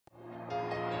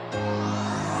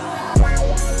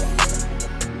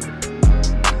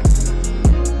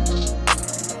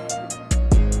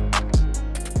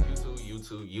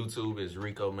YouTube, it's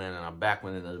Rico, man, and I'm back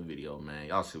with another video, man.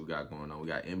 Y'all see what we got going on. We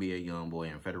got NBA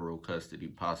Youngboy in federal custody,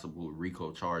 possible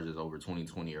Rico charges over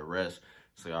 2020 arrest.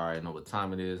 So y'all already know what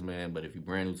time it is, man. But if you're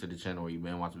brand new to the channel or you've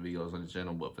been watching videos on the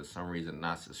channel, but for some reason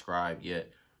not subscribed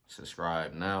yet,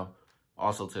 subscribe now.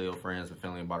 Also tell your friends and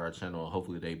family about our channel.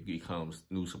 Hopefully they become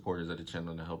new supporters of the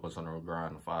channel to help us on our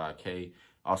grind to 5K.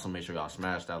 Also make sure y'all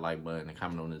smash that like button and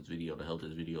comment on this video to help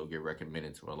this video get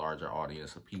recommended to a larger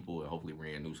audience of people and hopefully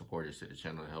bring new supporters to the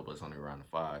channel to help us on the grind to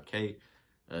 5K.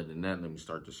 Other than that, let me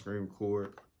start the screen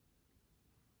record.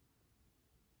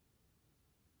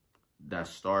 That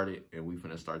started, and we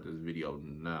finna start this video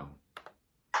now.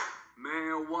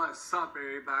 Man, what's up,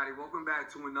 everybody? Welcome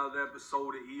back to another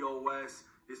episode of EOS.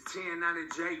 It's 10 out of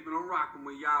Jake, but I'm rocking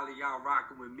with y'all and y'all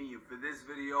rocking with me. And for this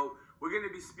video, we're going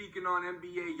to be speaking on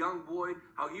NBA Youngboy,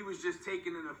 how he was just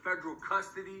taken into federal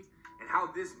custody, and how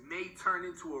this may turn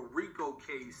into a Rico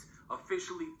case,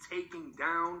 officially taking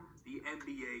down the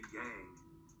NBA gang.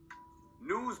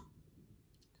 News.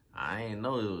 I ain't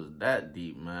know it was that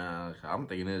deep, man. I'm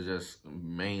thinking it's just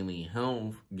mainly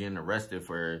him getting arrested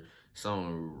for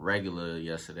some regular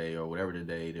yesterday or whatever the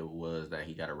day it was that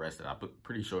he got arrested. I'm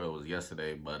pretty sure it was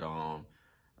yesterday, but I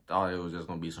thought it was just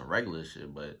gonna be some regular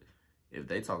shit. But if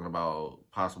they talking about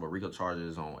possible Rico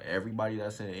charges on everybody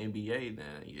that's in the NBA,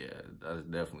 then yeah, that's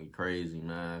definitely crazy,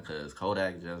 man. Because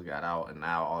Kodak just got out, and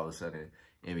now all of a sudden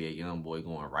NBA Youngboy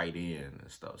going right in and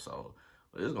stuff. So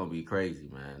it's gonna be crazy,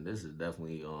 man. This is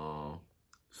definitely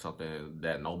something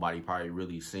that nobody probably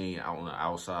really seen out on the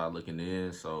outside looking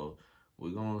in. So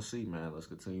we're gonna see, man. Let's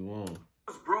continue on.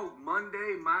 Broke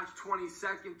Monday, March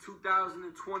 22nd,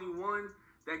 2021,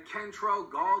 that Kentrell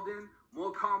Gaulden,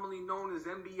 more commonly known as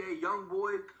NBA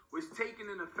Youngboy, was taken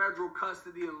into federal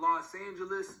custody in Los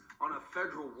Angeles on a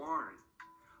federal warrant.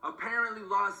 Apparently,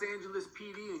 Los Angeles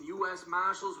PD and U.S.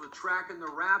 Marshals were tracking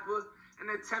the rapper and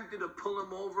attempted to pull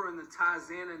him over in the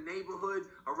Tarzana neighborhood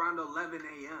around 11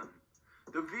 a.m.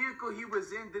 The vehicle he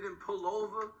was in didn't pull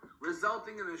over,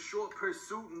 resulting in a short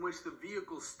pursuit in which the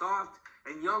vehicle stopped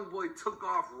and Youngboy took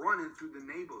off running through the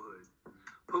neighborhood.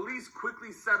 Police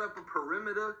quickly set up a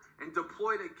perimeter and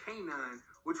deployed a canine,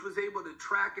 which was able to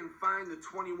track and find the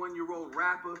 21-year-old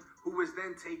rapper, who was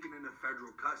then taken into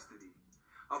federal custody.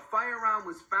 A firearm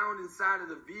was found inside of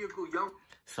the vehicle.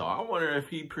 So I wonder if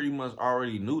he pretty much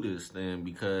already knew this then,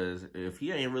 because if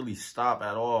he ain't really stopped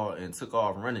at all and took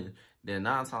off running, then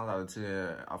 9 times out of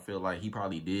 10, I feel like he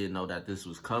probably did know that this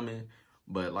was coming.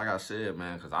 But like I said,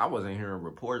 man, because I wasn't hearing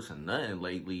reports and nothing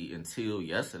lately until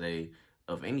yesterday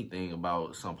of anything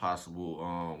about some possible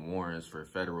warrants for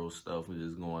federal stuff which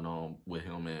is going on with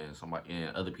him and somebody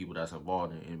and other people that's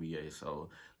involved in the NBA. So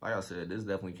like I said, this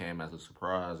definitely came as a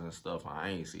surprise and stuff. I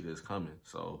ain't see this coming.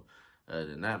 So other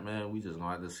than that, man, we just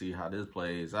gonna have to see how this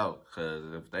plays out.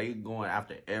 Because if they going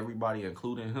after everybody,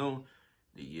 including him,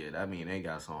 yeah, that mean they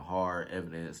got some hard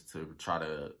evidence to try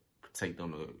to take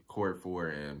them to court for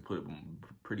and put them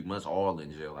pretty much all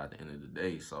in jail at the end of the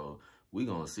day. So we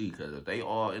gonna see, because if they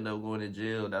all end up going to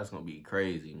jail, that's gonna be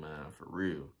crazy, man, for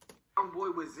real.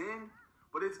 Youngboy was in,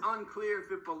 but it's unclear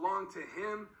if it belonged to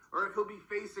him or if he'll be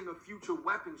facing a future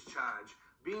weapons charge,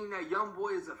 being that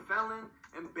Youngboy is a felon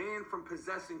and banned from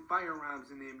possessing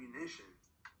firearms and ammunition.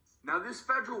 Now, this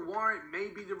federal warrant may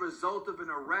be the result of an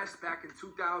arrest back in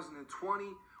 2020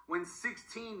 when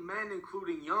 16 men,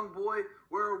 including Youngboy,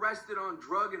 were arrested on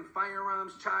drug and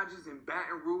firearms charges in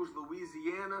Baton Rouge,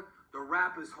 Louisiana, the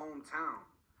rapper's hometown.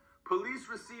 Police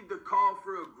received a call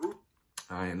for a group.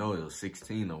 I didn't know it was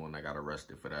 16 though when I got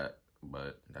arrested for that,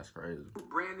 but that's crazy.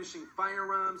 Brandishing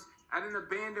firearms at an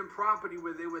abandoned property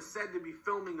where they were said to be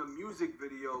filming a music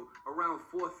video around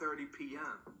 4:30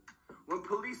 p.m. When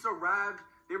police arrived,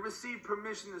 they received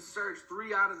permission to search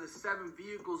 3 out of the 7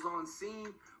 vehicles on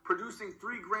scene, producing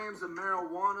 3 grams of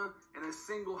marijuana and a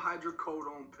single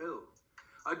hydrocodone pill.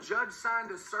 A judge signed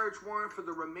a search warrant for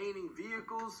the remaining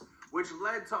vehicles, which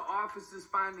led to officers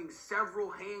finding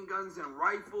several handguns and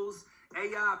rifles,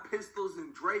 AR pistols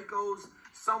and Dracos,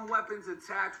 some weapons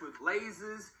attached with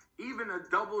lasers, even a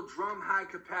double drum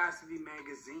high-capacity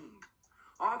magazine.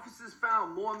 Officers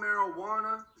found more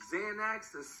marijuana,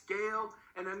 Xanax, a scale,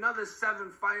 and another 7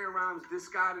 firearms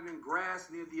discarded in grass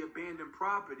near the abandoned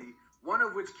property, one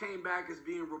of which came back as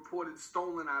being reported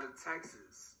stolen out of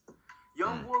Texas.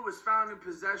 Youngboy was found in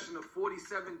possession of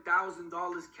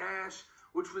 $47,000 cash,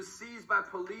 which was seized by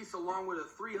police along with a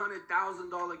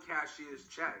 $300,000 cashier's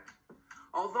check.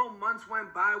 Although months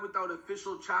went by without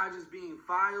official charges being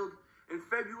filed, in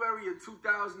February of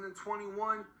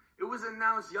 2021, it was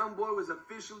announced Youngboy was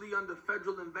officially under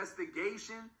federal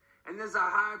investigation, and there's a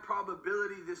high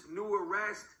probability this new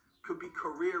arrest could be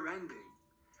career-ending.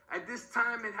 At this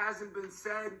time, it hasn't been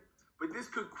said, but this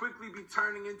could quickly be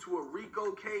turning into a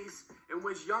Rico case in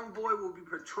which Youngboy will be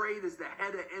portrayed as the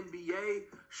head of NBA,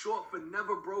 short for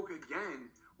Never Broke Again,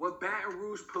 what Baton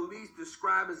Rouge police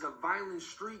describe as a violent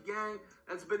street gang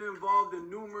that's been involved in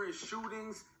numerous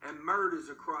shootings and murders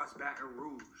across Baton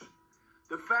Rouge.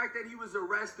 The fact that he was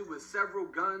arrested with several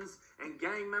guns and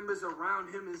gang members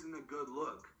around him isn't a good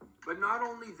look. But not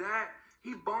only that,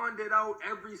 he bonded out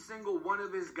every single one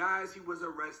of his guys he was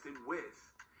arrested with.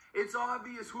 It's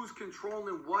obvious who's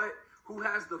controlling what, who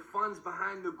has the funds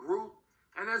behind the group,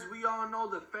 and as we all know,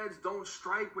 the feds don't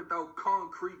strike without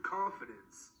concrete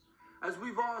confidence. As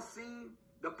we've all seen,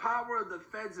 the power of the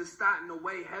feds is starting to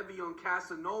weigh heavy on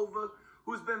Casanova,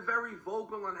 who's been very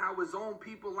vocal on how his own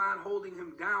people aren't holding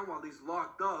him down while he's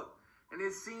locked up, and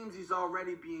it seems he's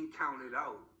already being counted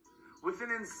out. With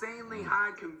an insanely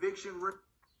high conviction rate.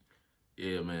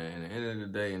 Yeah, man, at the end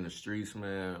of the day in the streets,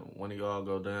 man, one of y'all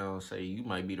go down, say you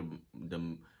might be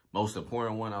the most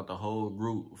important one out the whole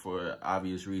group for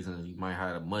obvious reasons. You might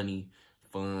have the money,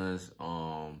 funds,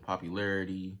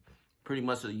 popularity. Pretty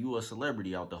much you a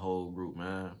celebrity out the whole group,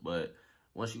 man. But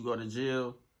once you go to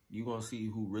jail, you gonna see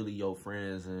who really your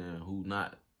friends and who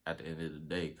not at the end of the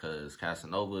day. Because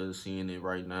Casanova is seeing it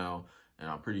right now. And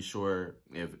I'm pretty sure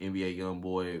if NBA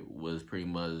Youngboy was pretty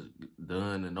much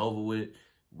done and over with,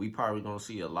 we probably gonna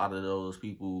see a lot of those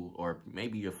people, or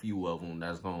maybe a few of them,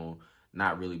 that's gonna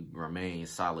not really remain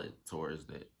solid towards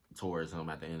him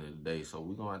at the end of the day. So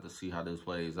we're gonna have to see how this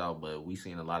plays out. But we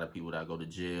seen a lot of people that go to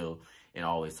jail and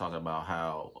always talk about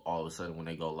how all of a sudden when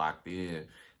they go locked in,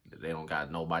 they don't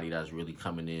got nobody that's really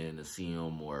coming in to see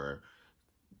them or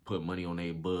put money on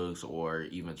their books or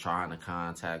even trying to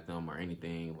contact them or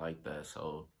anything like that.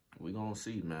 So we're going to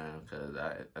see, man, because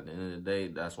at the end of the day,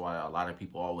 that's why a lot of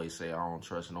people always say, I don't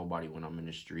trust nobody when I'm in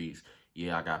the streets.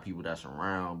 Yeah, I got people that's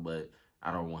around, but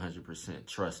I don't 100%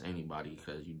 trust anybody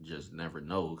because you just never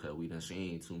know, because we done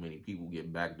seen too many people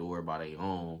get backdoored by their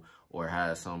own or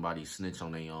have somebody snitch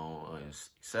on their own, et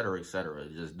cetera, et cetera.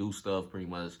 Just do stuff pretty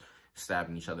much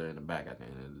stabbing each other in the back at the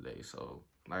end of the day. So,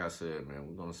 like I said, man,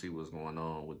 we're going to see what's going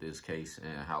on with this case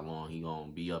and how long he going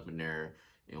to be up in there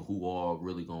and who all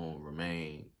really going to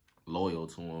remain loyal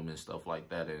to him and stuff like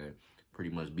that and pretty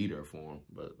much be there for him.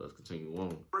 But let's continue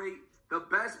on. The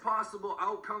best possible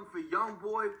outcome for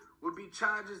Youngboy would be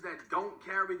charges that don't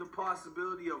carry the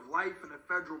possibility of life in a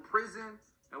federal prison,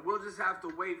 and we'll just have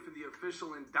to wait for the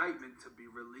official indictment to be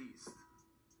released.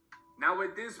 Now,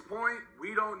 at this point,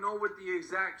 we don't know what the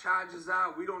exact charges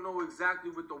are. We don't know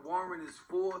exactly what the warrant is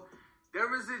for.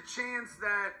 There is a chance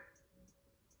that,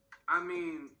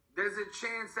 there's a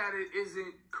chance that it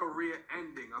isn't career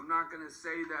ending. I'm not going to say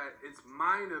that it's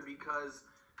minor because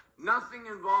nothing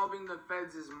involving the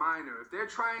feds is minor. If they're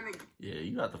trying to... Yeah,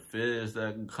 you got the feds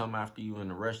that can come after you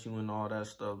and arrest you and all that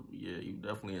stuff. Yeah, you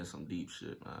definitely in some deep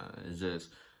shit, man. It's just,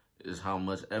 it's how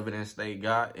much evidence they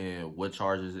got and what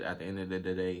charges at the end of the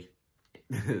day...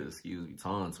 excuse me,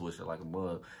 tongue twister like a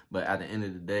bug. But at the end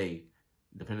of the day,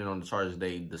 depending on the charges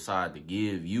they decide to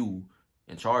give you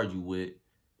and charge you with,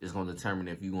 it's going to determine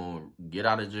if you're going to get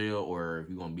out of jail or if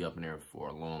you're going to be up in there for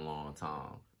a long, long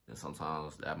time. And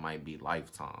sometimes that might be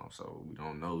lifetime. So we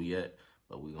don't know yet,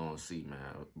 but we're going to see,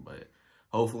 man. But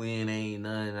hopefully it ain't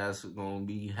nothing that's going to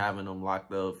be having them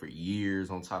locked up for years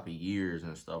on top of years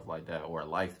and stuff like that, or a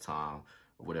lifetime,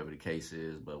 whatever the case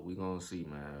is. But we're going to see,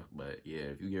 man. But yeah,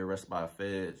 if you get arrested by the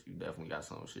feds, you definitely got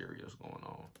something serious going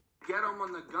on. Get him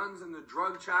on the guns and the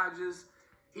drug charges.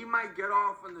 He might get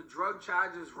off on the drug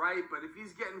charges, right? But if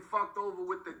he's getting fucked over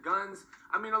with the guns,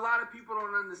 a lot of people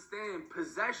don't understand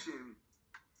possession.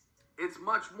 It's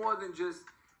much more than just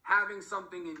having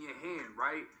something in your hand,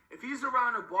 right? If he's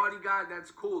around a bodyguard, that's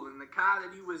cool. In the car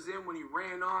that he was in when he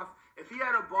ran off, if he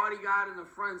had a bodyguard in the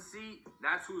front seat,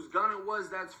 that's whose gun it was,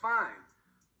 that's fine.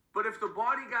 But if the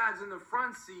bodyguard's in the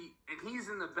front seat and he's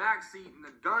in the back seat and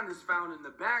the gun is found in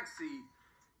the back seat,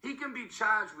 he can be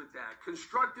charged with that.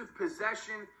 Constructive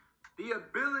possession, the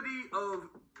ability of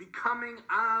becoming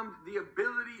armed, the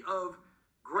ability of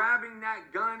grabbing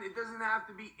that gun. It doesn't have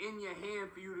to be in your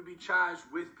hand for you to be charged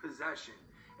with possession.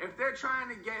 If they're trying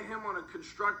to get him on a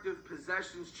constructive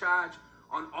possessions charge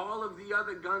on all of the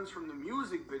other guns from the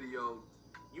music video,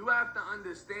 you have to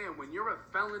understand, when you're a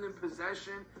felon in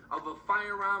possession of a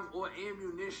firearm or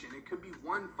ammunition, it could be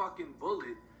one fucking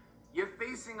bullet, you're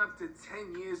facing up to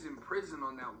 10 years in prison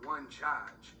on that one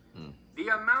charge. The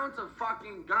amount of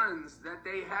fucking guns that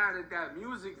they had at that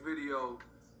music video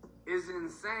is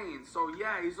insane. So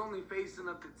yeah, he's only facing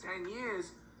up to 10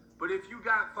 years, But if you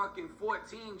got fucking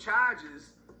 14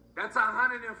 charges, that's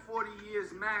 140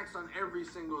 years max on every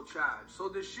single charge. So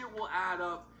the shit will add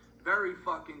up very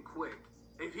fucking quick.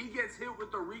 If he gets hit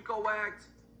with the Rico Act,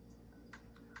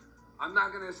 I'm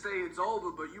not going to say it's over,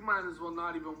 but you might as well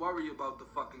not even worry about the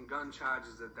fucking gun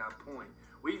charges at that point.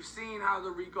 We've seen how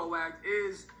the Rico Act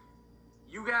is.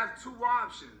 You have two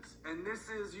options. And this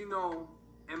is, you know,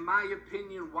 in my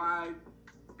opinion, why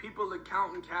people are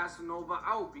counting Casanova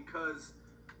out. Because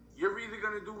you're either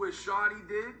going to do what Shawty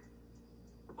did,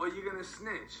 or you're going to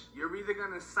snitch. You're either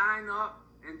going to sign up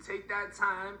and take that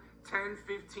time, 10,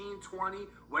 15, 20,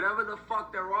 whatever the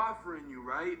fuck they're offering you,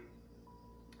 right?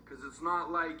 Because it's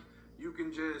not like you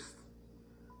can just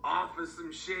offer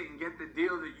some shit and get the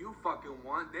deal that you fucking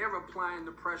want. They're applying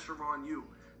the pressure on you.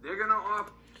 They're going to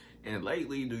offer. And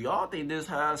lately, do y'all think this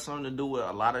has something to do with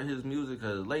a lot of his music?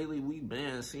 Because lately we've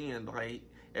been seeing, like,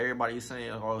 everybody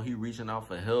saying, oh, he reaching out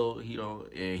for help. He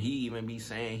don't, and he even be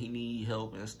saying he need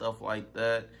help and stuff like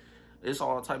that. It's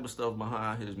all type of stuff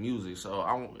behind his music. So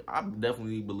I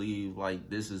definitely believe, like,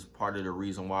 this is part of the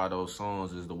reason why those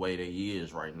songs is the way they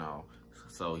is right now.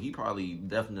 So he probably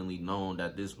definitely known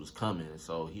that this was coming.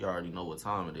 So he already know what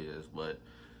time it is. But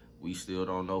we still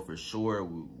don't know for sure.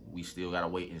 We still got to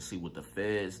wait and see what the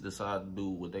feds decide to do,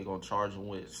 what they going to charge him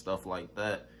with, stuff like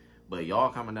that. But y'all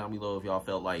comment down below if y'all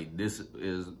felt like this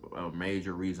is a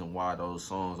major reason why those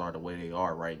songs are the way they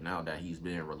are right now, that he's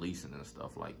been releasing and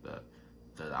stuff like that.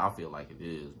 Because I feel like it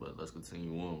is, but let's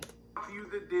continue on. Offer you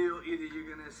the deal, either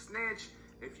you're going to snitch.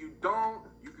 If you don't,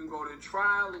 you can go to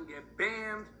trial and get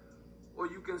banned, or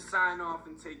you can sign off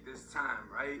and take this time,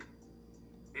 right?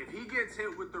 If he gets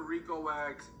hit with the Rico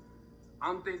Act,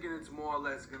 I'm thinking it's more or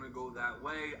less going to go that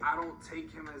way. I don't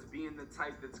take him as being the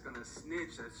type that's going to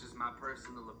snitch. That's just my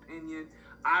personal opinion.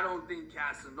 I don't think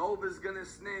Casanova's going to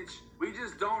snitch. We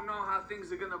just don't know how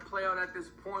things are going to play out at this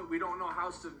point. We don't know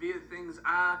how severe things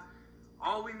are.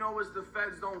 All we know is the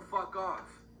feds don't fuck off.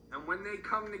 And when they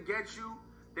come to get you,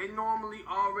 they normally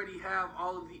already have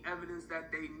all of the evidence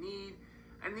that they need.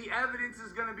 And the evidence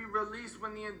is going to be released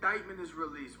when the indictment is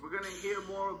released. We're going to hear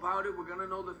more about it. We're going to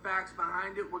know the facts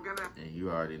behind it. We're going to... And you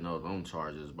already know them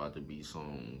charges about to be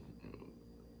some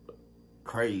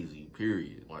crazy,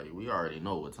 period. Like, we already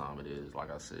know what time it is.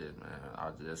 Like I said, man, I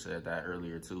just said that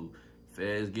earlier, too.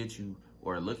 Feds get you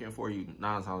or looking for you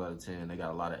 9 times out of 10. They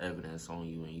got a lot of evidence on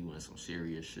you and you in some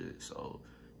serious shit. So,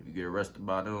 if you get arrested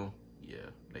by them, yeah,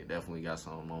 they definitely got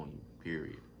something on you,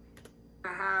 period.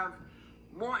 Have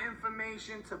more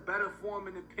information to better form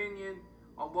an opinion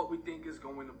on what we think is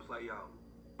going to play out.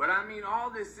 But I mean, all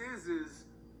this is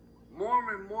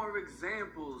more and more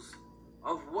examples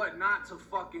of what not to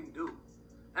fucking do.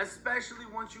 Especially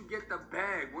once you get the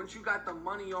bag, once you got the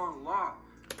money on lock.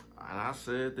 And I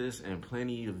said this in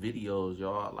plenty of videos,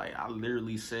 y'all. Like, I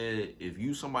literally said, if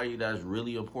you somebody that's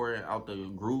really important out the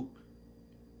group,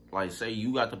 like, say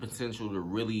you got the potential to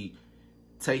really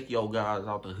take your guys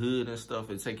out the hood and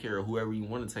stuff and take care of whoever you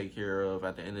want to take care of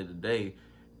at the end of the day,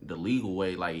 the legal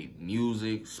way, like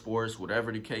music, sports,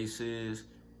 whatever the case is,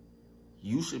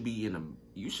 you shouldn't be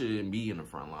in the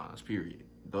front lines, period.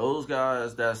 Those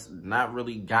guys that's not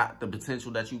really got the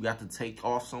potential that you got to take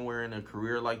off somewhere in a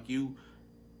career like you,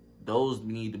 those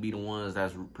need to be the ones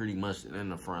that's pretty much in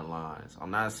the front lines. I'm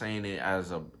not saying it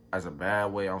as a bad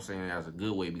way, I'm saying it as a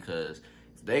good way, because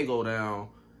if they go down,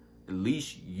 at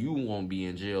least you won't be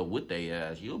in jail with they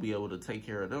ass. You'll be able to take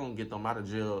care of them, get them out of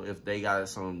jail if they got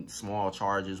some small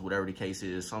charges, whatever the case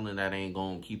is, something that ain't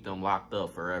gonna keep them locked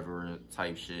up forever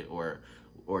type shit, or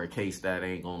a case that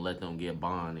ain't gonna let them get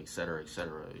bond, etc.,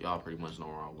 etc. Y'all pretty much know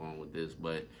where I'm going with this.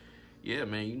 But yeah,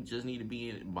 man, you just need to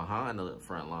be behind the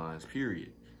front lines,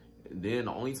 period. Then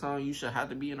the only time you should have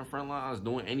to be in the front lines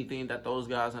doing anything that those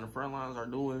guys in the front lines are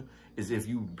doing is if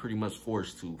you pretty much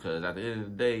forced to. Because at the end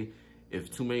of the day, if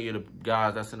too many of the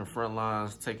guys that's in the front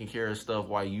lines taking care of stuff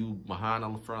while you behind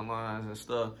on the front lines and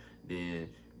stuff, then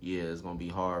yeah, it's gonna be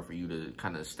hard for you to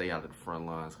kind of stay out of the front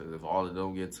lines. Because if all of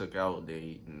them get took out,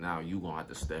 then now you gonna have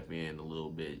to step in a little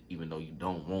bit, even though you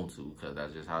don't want to, because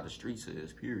that's just how the streets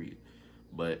is, period.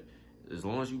 But as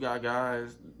long as you got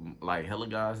guys, like hella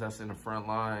guys that's in the front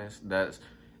lines, that's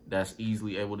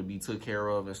easily able to be took care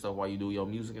of and stuff while you do your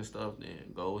music and stuff,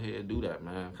 then go ahead and do that,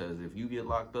 man. Because if you get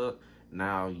locked up,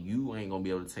 now you ain't gonna be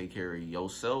able to take care of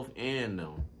yourself and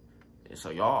them. And so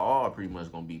y'all all pretty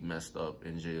much gonna be messed up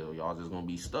in jail. Y'all just gonna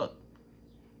be stuck.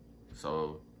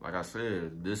 So, like I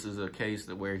said, this is a case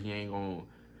that where he ain't gonna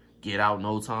get out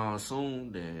no time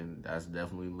soon, then that's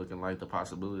definitely looking like the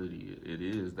possibility it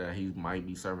is that he might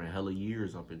be serving hella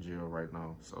years up in jail right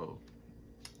now. So,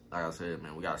 like I said,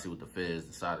 man, we gotta see what the feds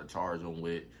decide to charge him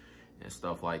with and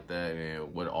stuff like that,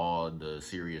 and what all the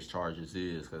serious charges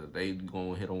is. Because if they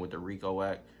gonna hit them with the Rico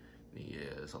Act, yeah,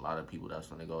 it's a lot of people that's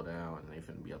gonna go down, and they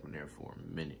finna be up in there for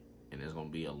a minute. And it's gonna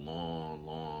be a long,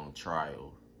 long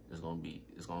trial. It's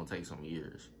gonna take some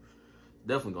years.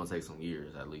 Definitely gonna take some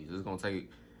years at least. It's gonna take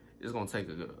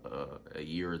a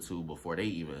year or two before they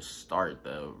even start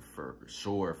the for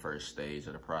sure first stage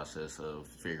of the process of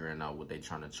figuring out what they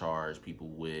trying to charge people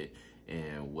with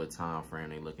and what time frame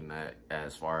they looking at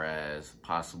as far as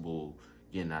possible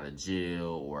getting out of jail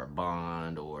or a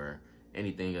bond or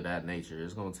anything of that nature.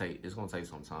 It's gonna take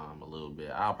some time, a little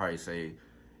bit. I'll probably say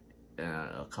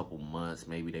a couple months,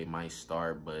 maybe they might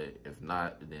start, but if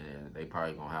not, then they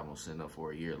probably gonna have them sitting up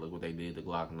for a year. Look what they did to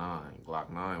Glock 9. Glock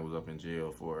 9 was up in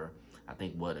jail for, I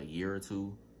think, what, a year or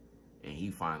two, and he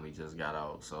finally just got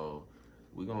out. So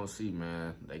we're gonna see,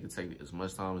 man. They can take as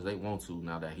much time as they want to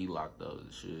now that he locked up.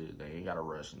 Shit, they ain't gotta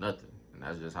rush nothing, and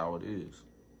that's just how it is.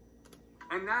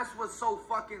 And that's what's so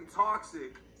fucking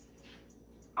toxic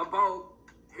about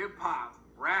hip-hop,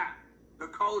 rap, the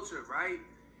culture, right?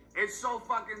 It's so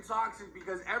fucking toxic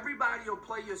because everybody will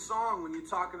play your song when you're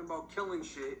talking about killing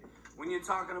shit, when you're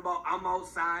talking about I'm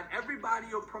outside. Everybody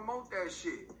will promote that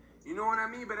shit. You know what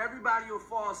I mean? But everybody will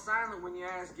fall silent when your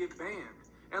ass get banned.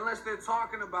 Unless they're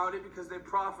talking about it because they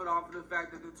profit off of the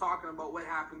fact that they're talking about what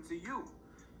happened to you.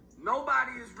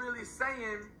 Nobody is really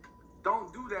saying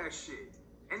don't do that shit.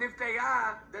 And if they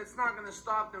are, that's not going to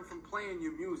stop them from playing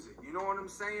your music. You know what I'm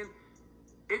saying?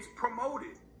 It's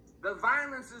promoted. The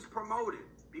violence is promoted.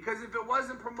 Because if it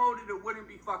wasn't promoted, it wouldn't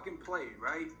be fucking played,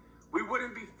 right? We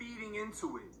wouldn't be feeding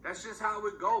into it. That's just how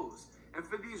it goes. And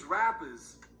for these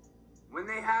rappers, when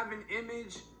they have an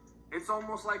image, it's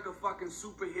almost like a fucking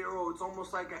superhero. It's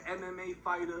almost like an MMA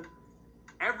fighter.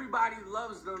 Everybody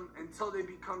loves them until they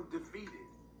become defeated.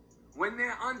 When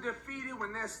they're undefeated,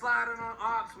 when they're sliding on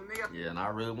ops, when they... Yeah, and I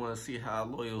really want to see how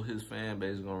loyal his fan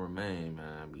base is going to remain,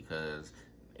 man. Because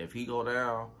if he go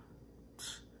down...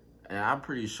 And I'm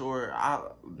pretty sure,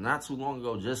 not too long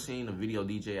ago, just seen a video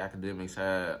DJ Academics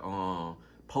had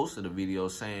posted a video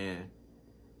saying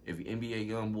if NBA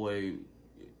Youngboy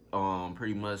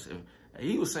pretty much, if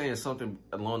he was saying something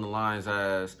along the lines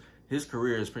as his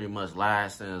career is pretty much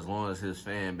lasting as long as his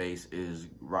fan base is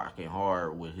rocking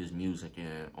hard with his music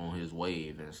and on his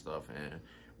wave and stuff, and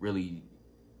really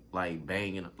like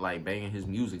banging his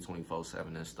music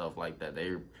 24/7 and stuff like that.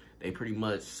 They pretty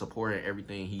much supporting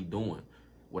everything he doing.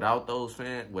 Without those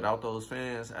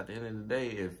fans, at the end of the day,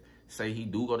 if say he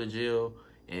do go to jail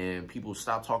and people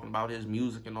stop talking about his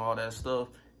music and all that stuff,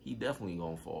 he definitely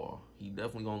gonna fall. He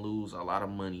definitely gonna lose a lot of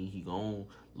money. He gonna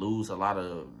lose a lot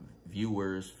of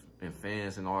viewers and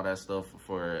fans and all that stuff.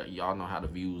 For y'all know how the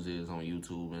views is on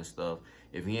YouTube and stuff.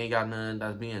 If he ain't got nothing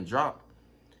that's being dropped,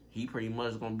 he pretty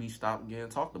much gonna be stopped getting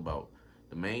talked about.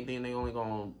 The main thing they only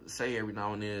gonna say every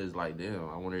now and then is like, damn,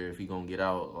 I wonder if he gonna get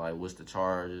out. Like, what's the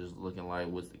charges looking like?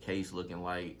 What's the case looking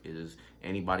like? Is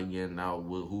anybody getting out?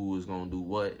 Who is gonna do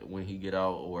what when he get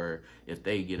out? Or if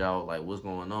they get out, like, what's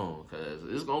going on? Because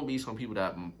there's gonna be some people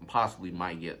that possibly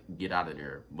might get out of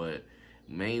there. But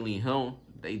mainly him,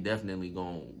 they definitely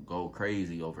gonna go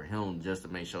crazy over him just to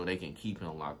make sure they can keep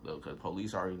him locked up. Because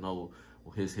police already know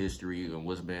his history and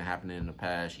what's been happening in the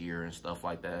past year and stuff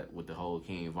like that with the whole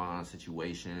King Von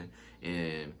situation,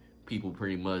 and people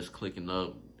pretty much clicking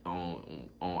up on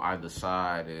either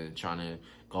side and trying to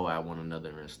go at one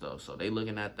another and stuff. So they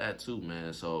looking at that too,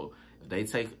 man. So if they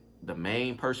take the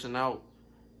main person out,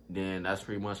 then that's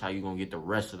pretty much how you're gonna get the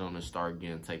rest of them to start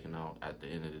getting taken out at the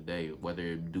end of the day, whether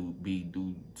it be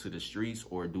due to the streets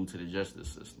or due to the justice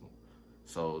system.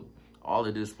 So all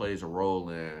of this plays a role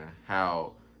in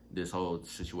how this whole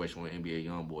situation with NBA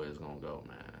Youngboy is gonna go,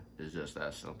 man. It's just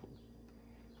that simple.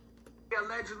 They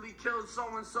allegedly killed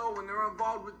so-and-so. When they're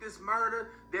involved with this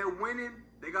murder, they're winning.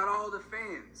 They got all the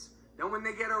fans. Then when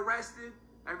they get arrested,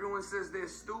 everyone says they're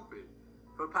stupid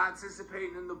for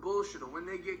participating in the bullshit. Or when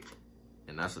they get...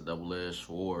 And that's a double-edged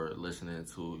sword listening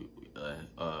to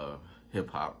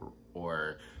hip-hop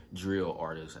or drill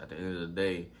artists. At the end of the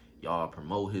day, y'all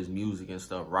promote his music and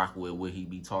stuff, rock with what he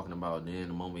be talking about. Then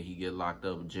the moment he get locked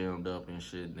up, jammed up and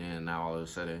shit, then now all of a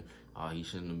sudden, he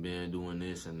shouldn't have been doing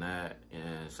this and that,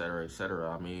 and et cetera, et cetera.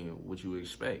 I mean, what you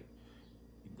expect?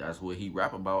 That's what he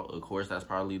rap about. Of course, that's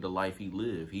probably the life he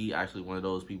lived. He actually one of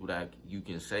those people that you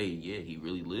can say, yeah, he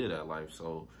really lived that life.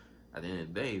 So at the end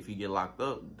of the day, if he get locked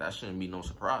up, that shouldn't be no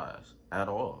surprise at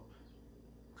all.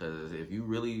 Because if you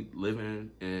really living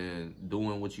and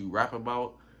doing what you rap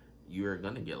about, you're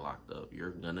going to get locked up.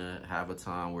 You're going to have a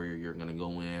time where you're going to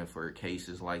go in for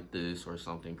cases like this or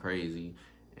something crazy,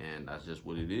 and that's just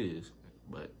what it is.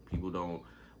 But people don't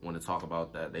want to talk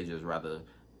about that. They just rather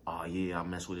oh yeah, I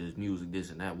mess with his music, this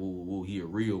and that, woo, woo, woo, he a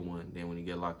real one. Then when he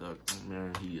get locked up,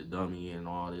 man, he a dummy and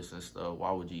all this and stuff.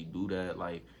 Why would you do that?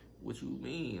 Like, what you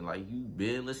mean? Like, you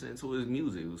been listening to his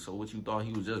music, so what you thought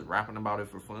he was just rapping about it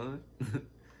for fun?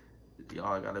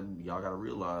 Y'all gotta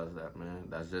realize that, man.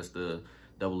 That's just the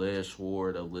double-edged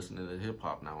sword of listening to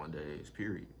hip-hop nowadays,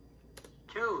 period.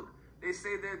 Killed. They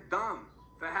say they're dumb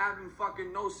for having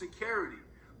fucking no security.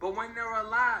 But when they're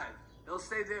alive, they'll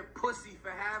say they're pussy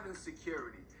for having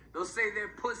security. They'll say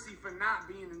they're pussy for not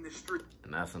being in the street.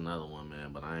 And that's another one,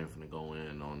 man, but I ain't finna go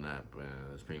in on that, man.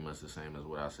 It's pretty much the same as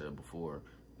what I said before.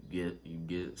 You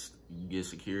get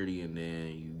security, and then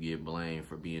you get blamed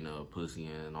for being a pussy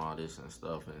and all this and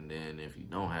stuff. And then if you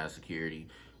don't have security,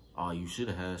 oh, you should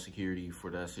have had security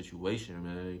for that situation,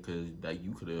 man, because that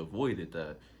you could have avoided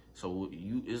that. So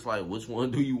it's like, which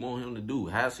one do you want him to do?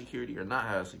 Have security or not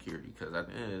have security? Because at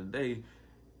the end of the day,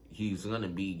 he's gonna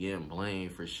be getting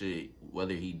blamed for shit,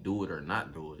 whether he do it or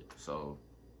not do it. So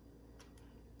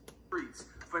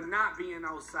for not being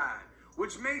outside.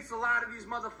 Which makes a lot of these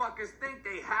motherfuckers think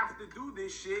they have to do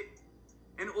this shit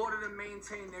in order to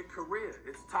maintain their career.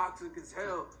 It's toxic as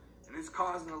hell, and it's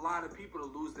causing a lot of people to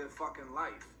lose their fucking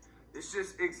life. It's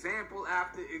just example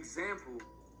after example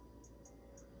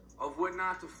of what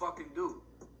not to fucking do.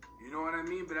 You know what I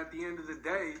mean? But at the end of the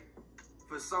day,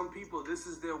 for some people, this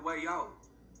is their way out.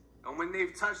 And when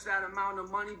they've touched that amount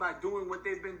of money by doing what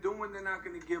they've been doing, they're not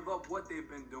going to give up what they've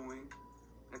been doing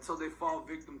until they fall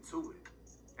victim to it.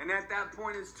 And at that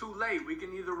point, it's too late. We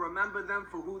can either remember them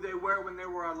for who they were when they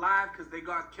were alive because they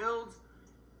got killed,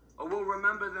 or we'll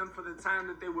remember them for the time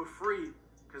that they were free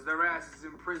because their ass is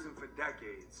in prison for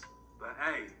decades. But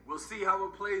hey, we'll see how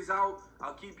it plays out.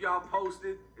 I'll keep y'all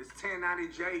posted. It's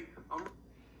 1090J.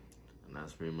 And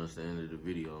that's pretty much the end of the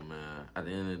video, man. At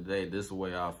the end of the day, this is the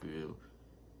way I feel.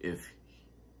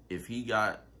 If he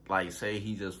got, like, say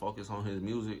he just focused on his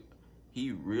music,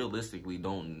 he realistically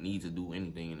don't need to do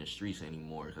anything in the streets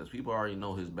anymore because people already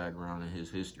know his background and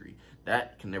his history.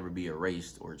 That can never be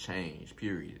erased or changed,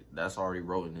 period. That's already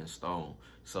written in stone.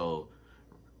 So,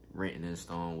 written in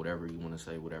stone, whatever you want to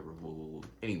say, whatever.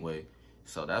 Anyway,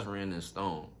 so that's written in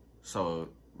stone. So,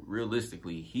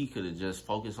 realistically, he could have just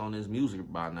focused on his music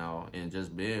by now and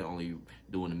just been only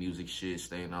doing the music shit,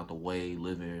 staying out the way,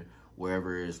 living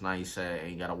wherever it's nice at,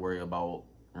 ain't got to worry about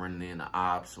running into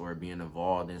ops or being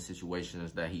involved in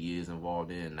situations that he is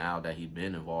involved in now that he's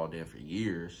been involved in for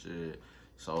years. Shit.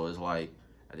 So it's like,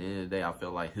 at the end of the day, I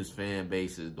feel like his fan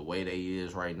base is the way they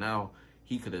is right now.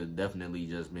 He could have definitely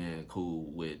just been cool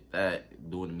with that,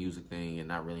 doing the music thing and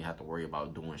not really have to worry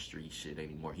about doing street shit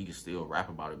anymore. He could still rap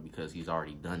about it because he's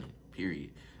already done it,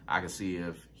 period. I can see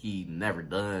if he never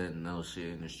done no shit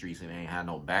in the streets and ain't had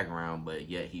no background, but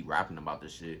yet he rapping about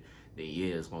this shit, then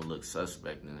yeah, it's gonna look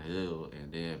suspect in the hell,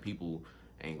 and then people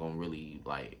ain't gonna really,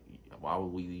 like, why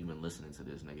would we even listening to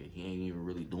this nigga? He ain't even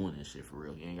really doing this shit for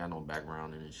real. He ain't got no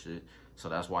background in this shit. So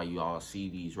that's why you all see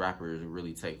these rappers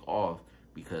really take off,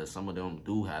 because some of them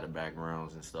do have the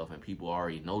backgrounds and stuff, and people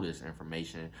already know this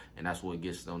information, and that's what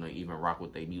gets them to even rock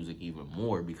with their music even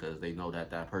more, because they know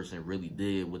that that person really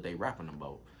did what they rapping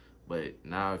about. But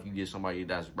now if you get somebody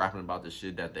that's rapping about the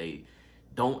shit that they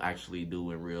don't actually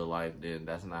do in real life, then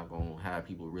that's not going to have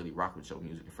people really rock with your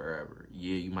music forever.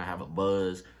 Yeah, you might have a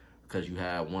buzz because you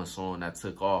had one song that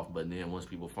took off, but then once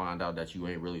people find out that you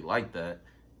ain't really like that,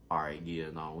 all right, yeah,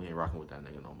 no, we ain't rocking with that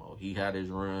nigga no more. He had his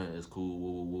run, it's cool,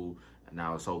 woo, woo, woo, and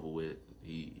now it's over with.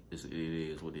 It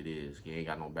is what it is. He ain't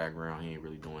got no background. He ain't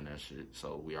really doing that shit.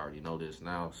 So we already know this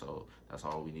now, so that's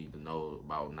all we need to know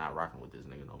about not rocking with this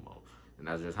nigga no more. And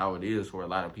that's just how it is for a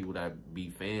lot of people that be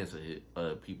fans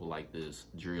of people like this,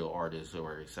 drill artists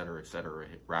or et cetera,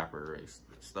 rapper,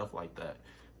 stuff like that.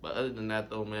 But other than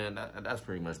that, though, man, that's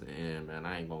pretty much the end, man.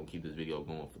 I ain't going to keep this video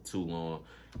going for too long.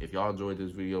 If y'all enjoyed this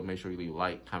video, make sure you leave a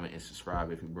like, comment, and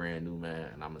subscribe if you're brand new,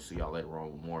 man. And I'm going to see y'all later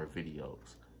on with more videos.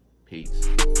 Peace.